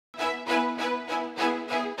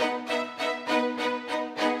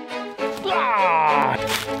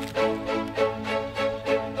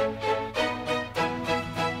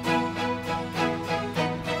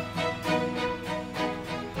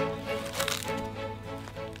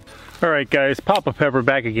Alright guys, Papa Pepper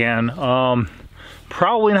back again.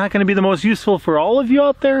 Probably not going to be the most useful for all of you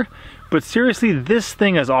out there, but seriously, this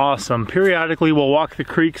thing is awesome. Periodically we'll walk the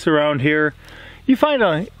creeks around here. You find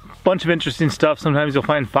a bunch of interesting stuff. Sometimes you'll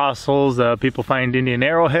find fossils, people find Indian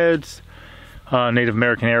arrowheads, Native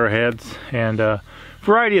American arrowheads, and a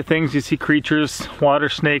variety of things. You see creatures, water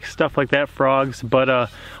snakes, stuff like that, frogs, but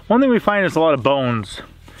one thing we find is a lot of bones.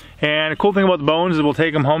 And the cool thing about the bones is we'll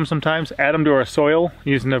take them home sometimes, add them to our soil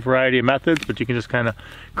using a variety of methods, but you can just kind of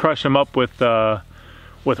crush them up with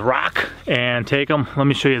rock and take them. Let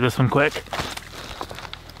me show you this one quick.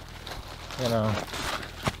 You know,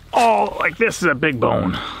 oh, like this is a big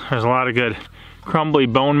bone. There's a lot of good crumbly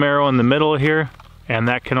bone marrow in the middle here, and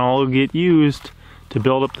that can all get used to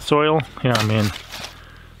build up the soil. Yeah, I mean,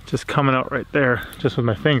 just coming out right there, just with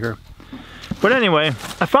my finger. But anyway,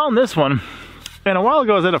 I found this one. And a while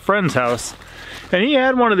ago I was at a friend's house, and he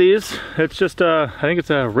had one of these. It's just I think it's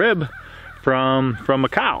a rib from a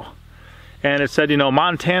cow. And it said, you know,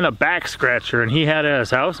 Montana back scratcher, and he had it at his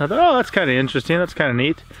house. And I thought, oh, that's kind of interesting, that's kind of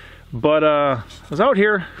neat. But I was out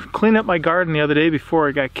here cleaning up my garden the other day before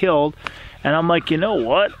it got killed, and I'm like, you know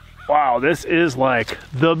what? Wow, this is like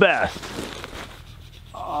the best.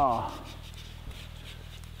 Oh,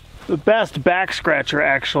 the best back scratcher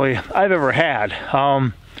actually I've ever had.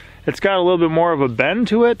 It's got a little bit more of a bend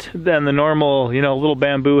to it than the normal, you know, little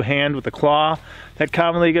bamboo hand with the claw that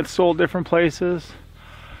commonly gets sold different places.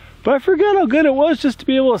 But I forget how good it was just to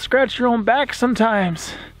be able to scratch your own back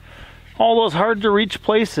sometimes. All those hard to reach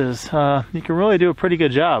places, you can really do a pretty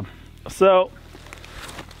good job. So,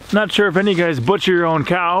 not sure if any of you guys butcher your own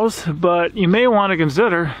cows, but you may want to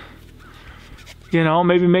consider, you know,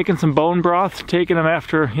 maybe making some bone broth, taking them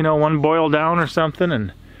after, you know, one boil down or something,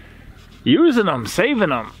 and using them, saving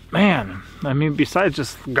them. Man, I mean, besides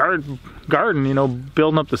just garden, you know,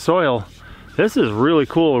 building up the soil, this is really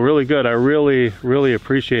cool, really good. I really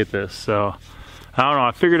appreciate this. So, I don't know,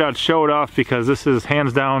 I figured I'd show it off because this is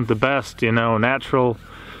hands down the best, you know, natural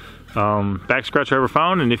back scratcher I ever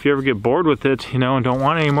found. And if you ever get bored with it, you know, and don't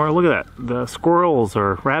want it anymore, look at that. The squirrels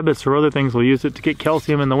or rabbits or other things will use it to get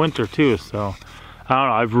calcium in the winter too. So, I don't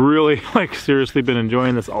know, I've really, like, seriously been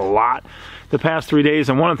enjoying this a lot the past 3 days.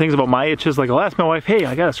 And one of the things about my itches, like, I'll ask my wife, hey,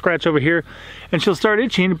 I got a scratch over here, and she'll start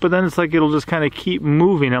itching, but then it's like it'll just kind of keep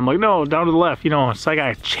moving. I'm like, no, down to the left, you know. It's like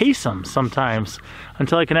I chase them sometimes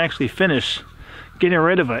until I can actually finish getting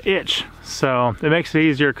rid of an itch. So it makes it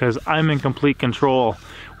easier because I'm in complete control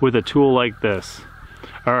with a tool like this.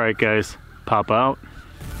 All right, guys, pop out.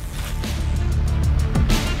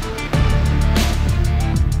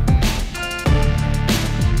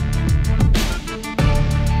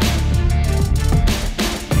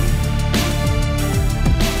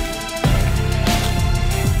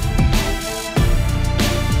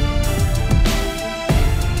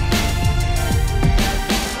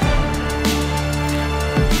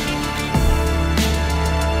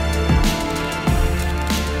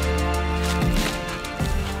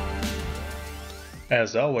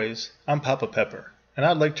 As always, I'm Papa Pepper, and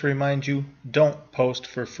I'd like to remind you, don't post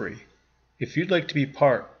for free. If you'd like to be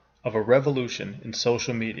part of a revolution in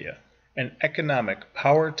social media, an economic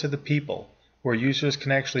power to the people where users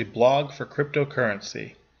can actually blog for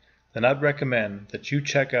cryptocurrency, then I'd recommend that you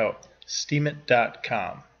check out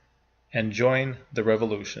Steemit.com and join the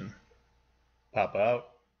revolution. Papa out.